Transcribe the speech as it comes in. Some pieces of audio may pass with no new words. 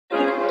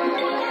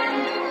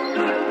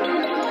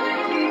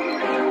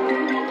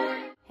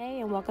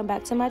welcome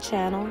back to my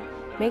channel.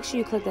 Make sure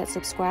you click that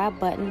subscribe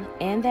button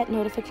and that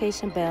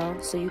notification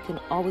bell so you can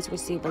always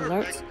receive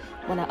alerts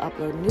when I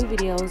upload new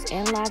videos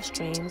and live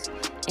streams,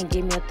 and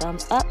give me a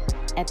thumbs up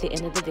at the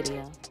end of the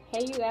video.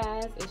 Hey you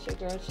guys, it's your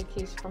girl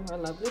CheKesha from Her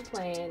Lovely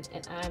Plan,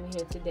 and I'm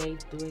here today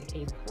doing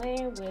a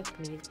plan with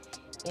me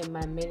in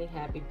my mini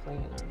happy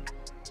planner.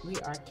 We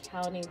are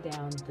counting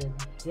down the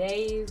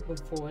days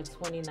before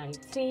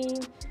 2019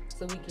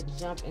 so we can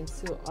jump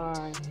into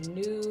our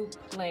new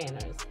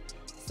planners.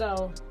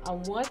 So I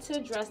want to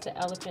address the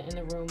elephant in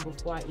the room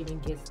before I even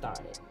get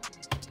started.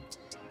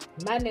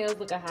 My nails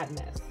look a hot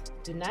mess.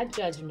 Do not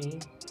judge me.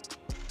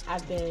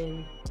 I've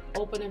been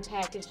opening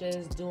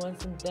packages, doing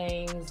some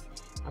things.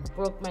 I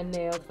broke my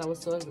nail because I was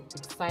so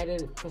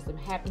excited for some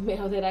happy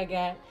mail that I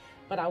got.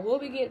 But I will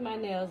be getting my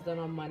nails done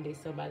on Monday.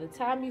 So by the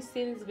time you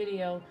see this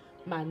video,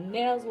 my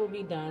nails will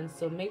be done.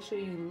 So make sure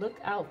you look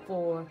out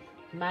for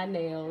my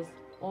nails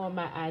on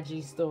my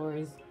IG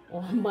stories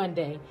on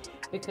Monday,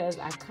 because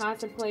I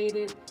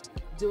contemplated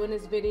doing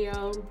this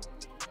video.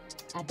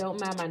 I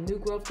don't mind my new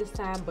growth this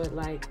time, but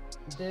like,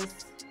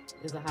 this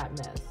is a hot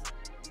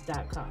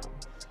mess.com.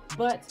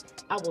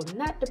 But I will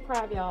not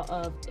deprive y'all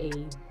of a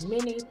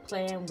mini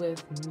plan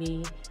with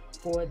me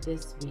for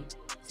this week.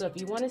 So if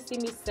you want to see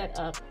me set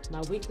up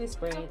my weekly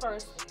spread,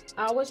 first,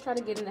 I always try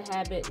to get in the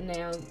habit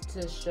now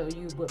to show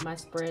you what my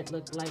spread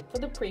looked like for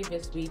the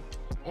previous week.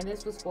 And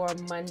this was for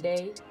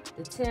Monday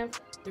the 10th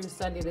through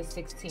Sunday the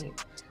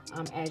 16th.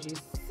 As you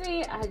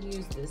see, I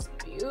used this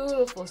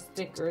beautiful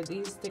sticker.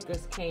 These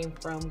stickers came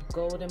from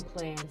Golden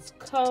Plans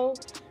Co.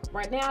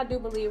 Right now, I do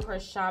believe her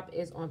shop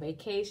is on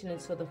vacation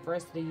until the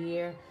first of the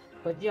year,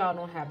 but y'all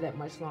don't have that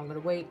much longer to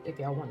wait if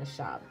y'all want to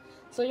shop.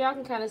 So y'all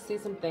can kind of see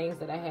some things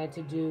that I had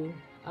to do.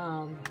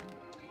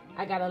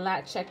 I got a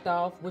lot checked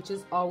off, which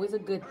is always a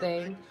good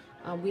thing.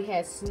 We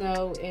had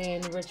snow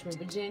in Richmond,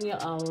 Virginia,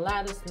 a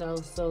lot of snow,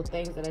 so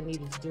things that I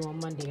needed to do on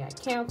Monday got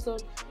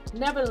canceled.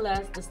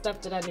 Nevertheless, the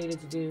stuff that I needed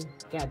to do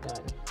got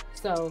done.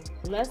 So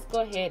let's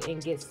go ahead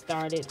and get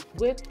started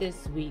with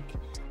this week.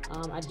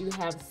 I do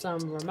have some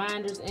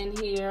reminders in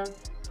here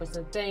for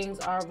some things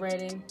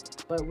already,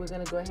 but we're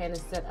going to go ahead and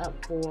set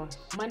up for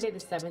Monday the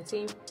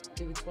 17th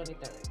through the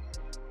 23rd.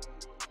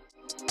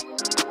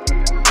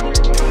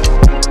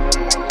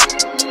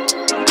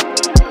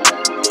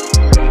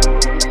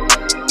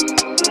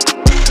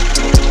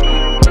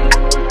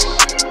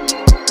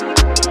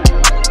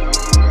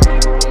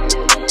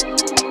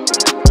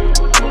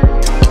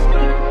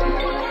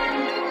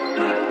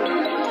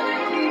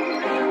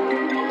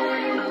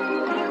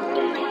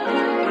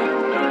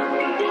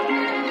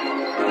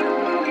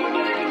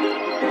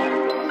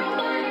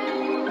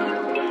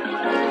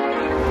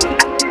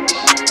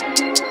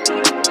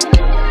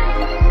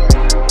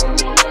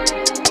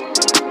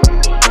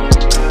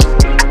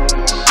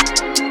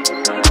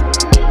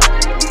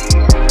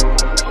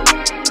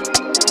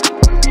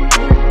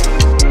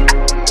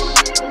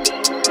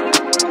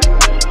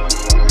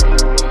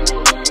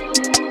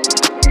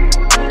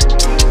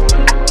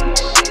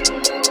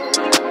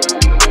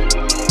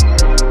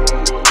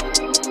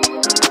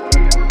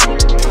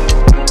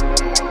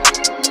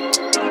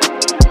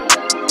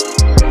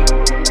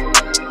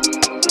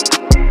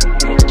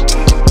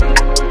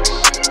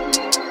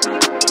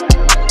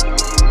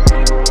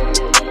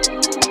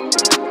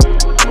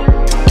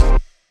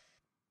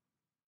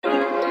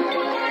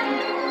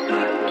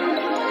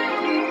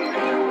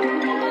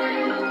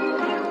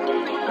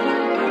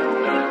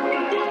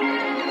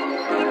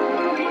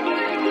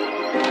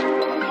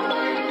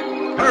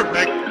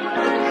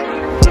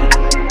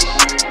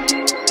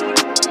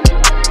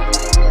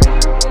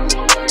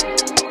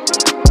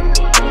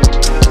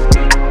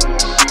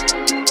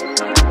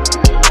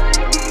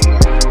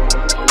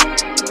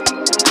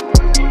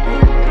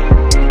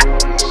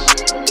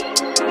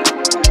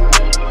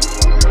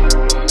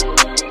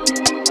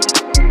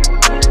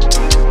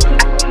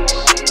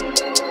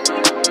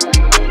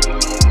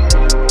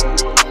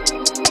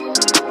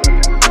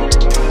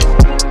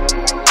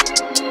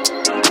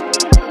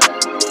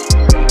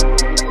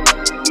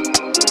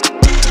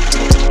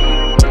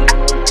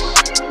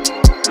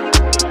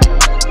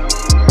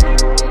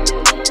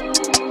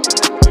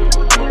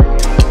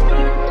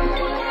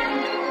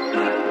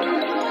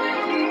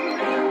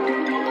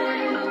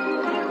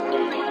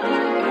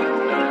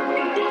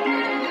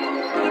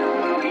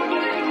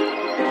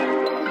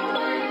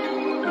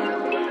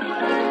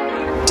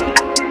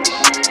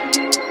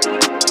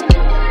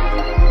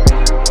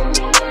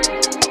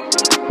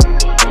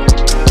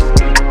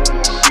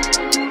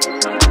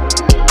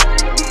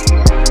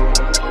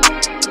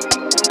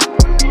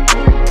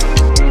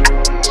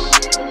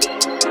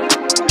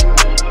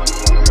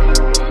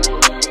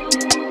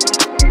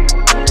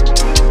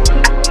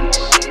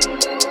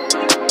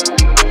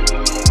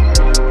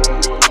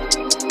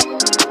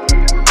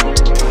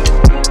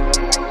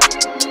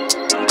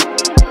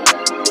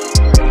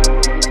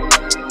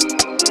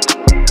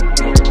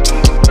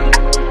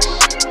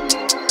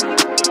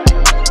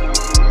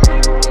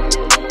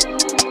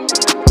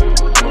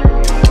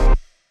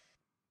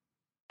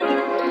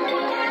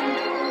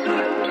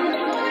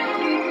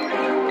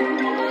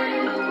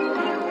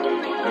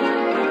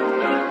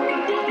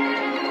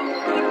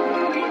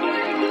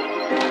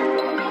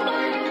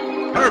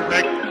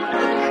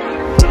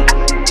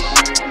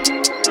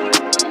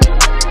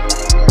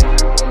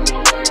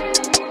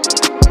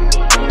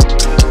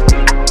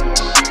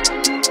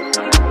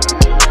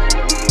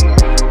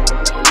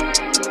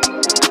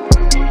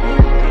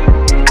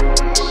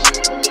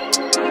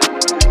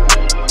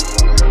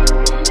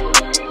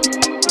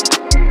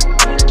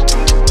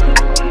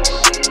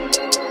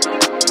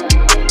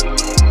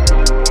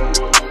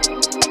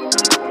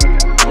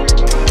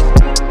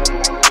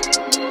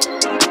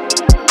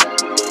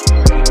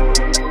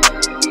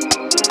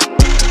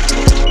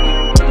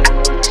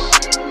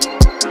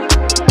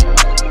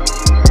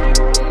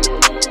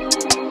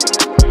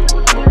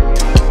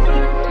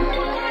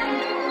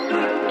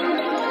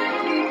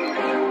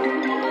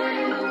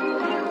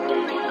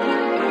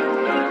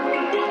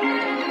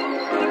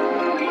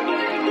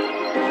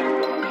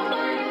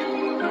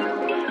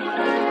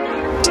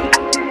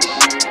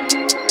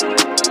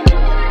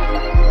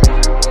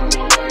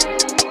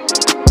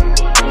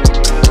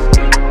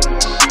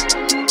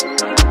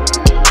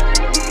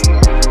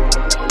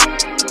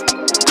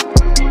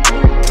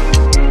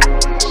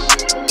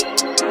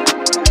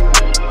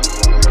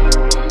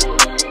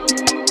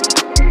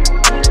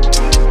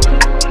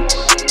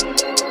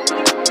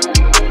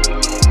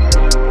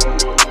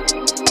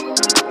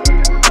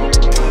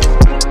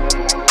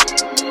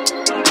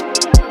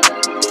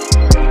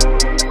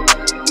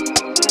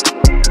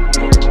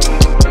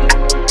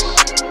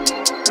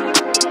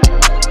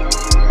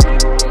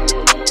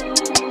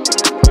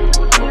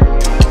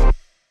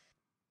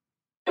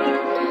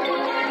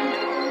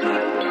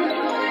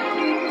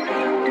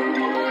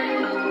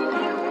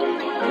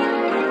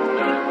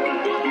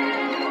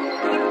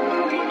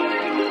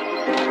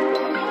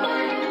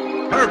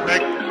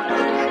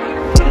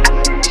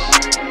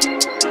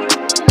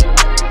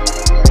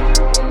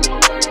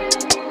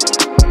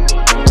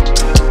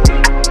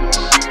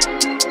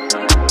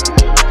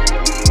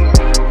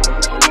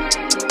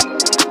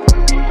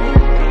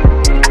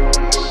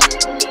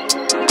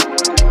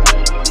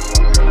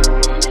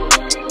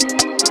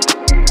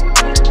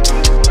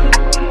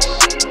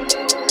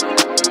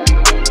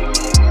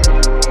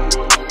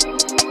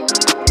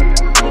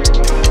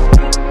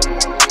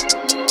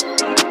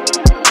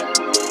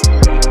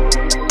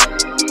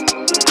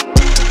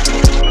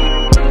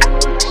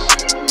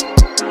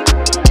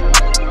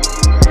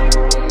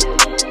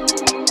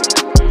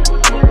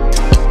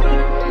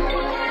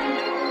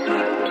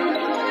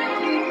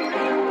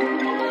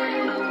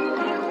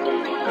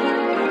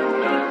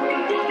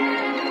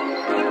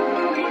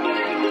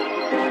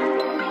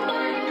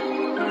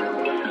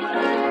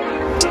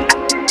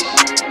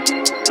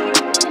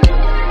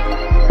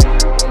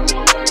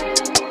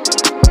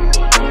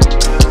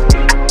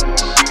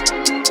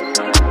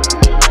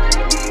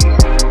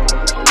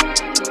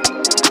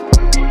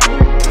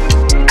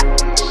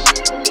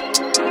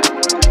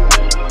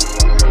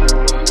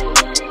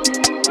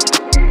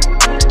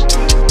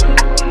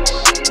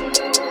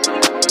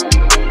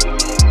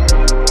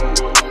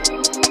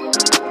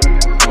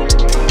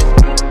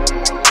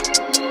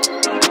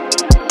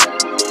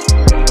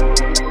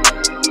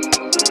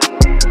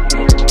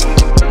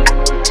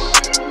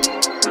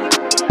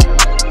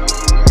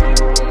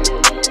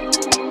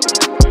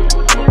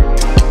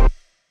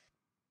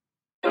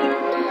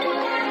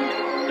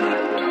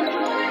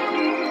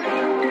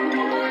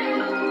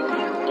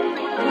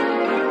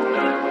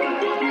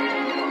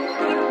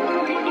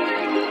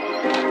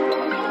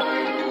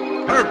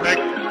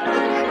 Perfect.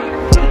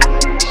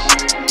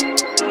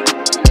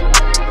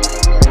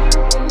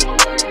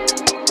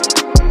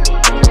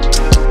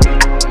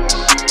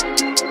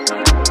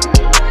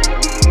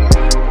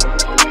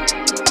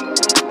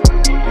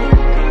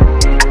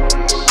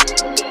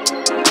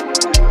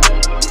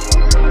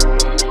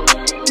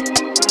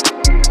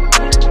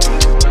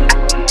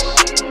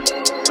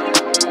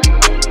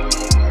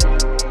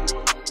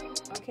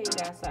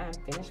 So I'm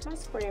finished my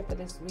spread for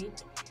this week,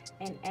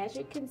 and as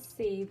you can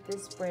see,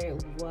 this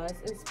spread was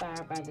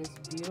inspired by this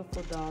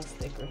beautiful doll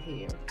sticker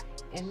here.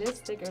 And this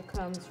sticker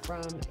comes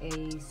from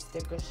a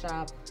sticker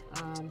shop.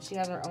 She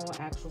has her own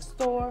actual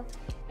store,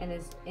 and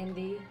it's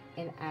Indy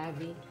and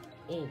Ivy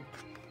Inc.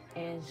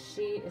 And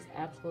she is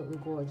absolutely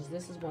gorgeous.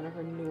 This is one of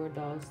her newer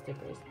doll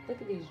stickers.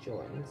 Look at these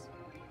Jordans,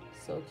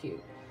 so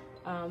cute.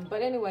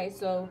 But anyway,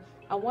 so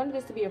I wanted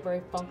this to be a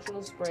very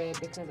functional spread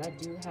because I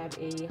do have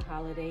a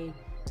holiday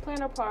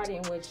planner party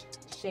in which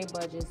Shea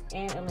Budgets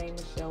and Elaine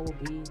Michelle will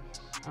be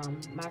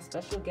my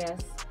special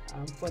guests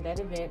for that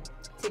event.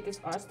 Tickets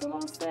are still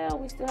on sale.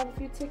 We still have a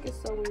few tickets,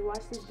 so when you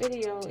watch this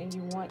video and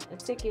you want a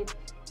ticket,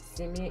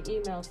 send me an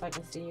email so I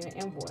can send you an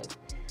invoice.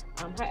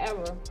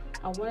 However,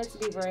 I want it to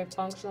be very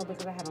functional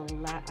because I have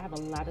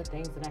a lot of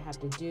things that I have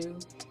to do,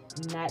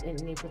 not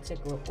in any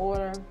particular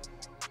order.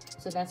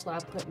 So that's why I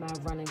put my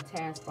running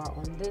taskbar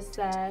on this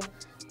side.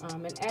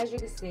 And as you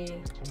can see,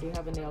 I do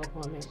have a nail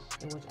appointment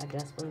in which I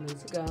desperately need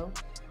to go.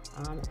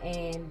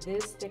 And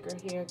this sticker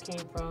here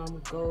came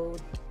from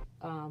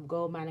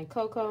Gold Mining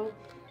Cocoa.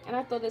 And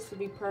I thought this would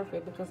be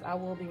perfect because I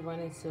will be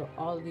running to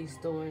all of these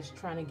stores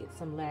trying to get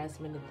some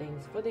last minute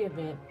things for the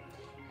event.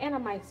 And I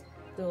might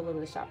do a little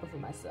bit of shopping for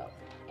myself.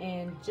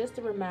 And just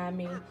to remind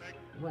me,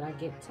 when I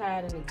get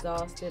tired and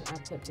exhausted, I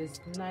put this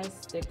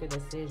nice sticker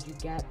that says, "You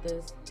got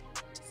this."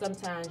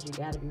 Sometimes you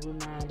got to be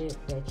reminded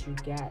that you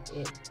got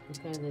it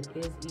because it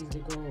is easy to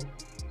go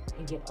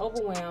and get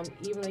overwhelmed.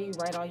 Even though you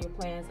write all your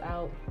plans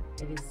out,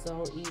 it is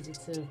so easy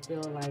to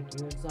feel like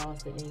you're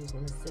exhausted and you just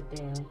want to sit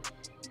down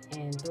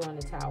and throw in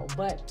the towel.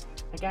 But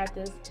I got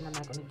this and I'm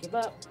not going to give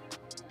up.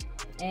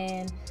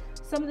 And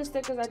some of the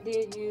stickers I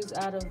did use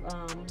out of,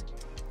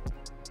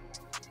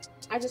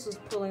 I just was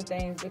pulling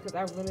things because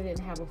I really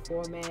didn't have a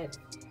format.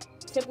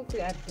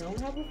 Typically I don't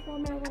have a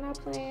format when I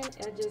plan.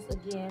 I just,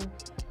 again,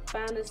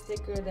 find a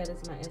sticker that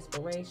is my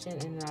inspiration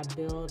and then I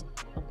build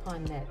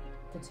upon that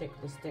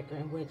particular sticker,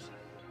 in which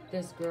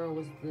this girl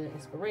was the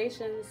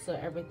inspiration, so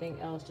everything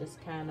else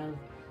just kind of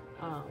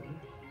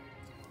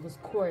was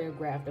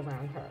choreographed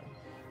around her.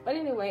 But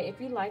anyway, if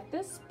you like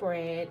this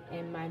spread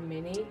and my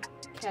mini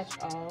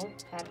catch-all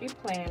happy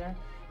planner,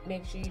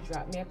 make sure you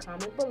drop me a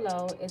comment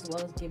below as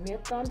well as give me a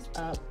thumbs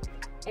up.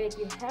 And if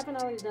you haven't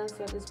already done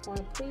so at this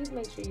point, please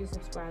make sure you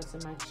subscribe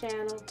to my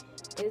channel.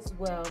 As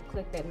well,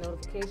 click that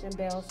notification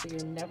bell so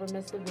you'll never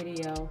miss a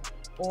video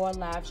or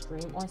live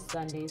stream on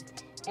Sundays.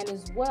 And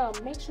as well,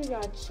 make sure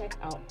y'all check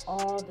out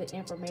all the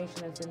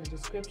information that's in the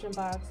description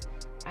box.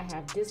 I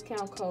have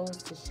discount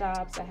codes to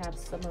shops. I have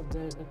some of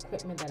the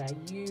equipment that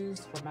I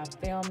use for my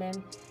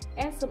filming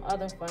and some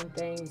other fun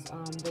things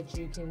that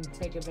you can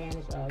take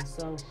advantage of.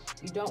 So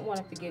you don't want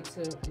to forget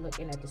to look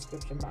in that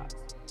description box.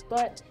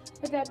 But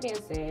with that being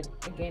said,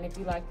 again, if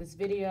you like this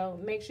video,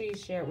 make sure you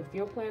share it with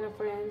your planner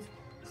friends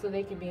so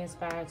they can be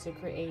inspired to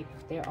create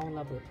their own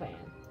lovely plan.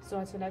 So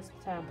until next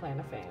time,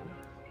 Planner fam,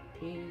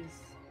 peace.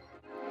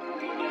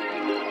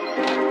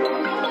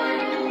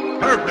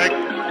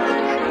 Perfect.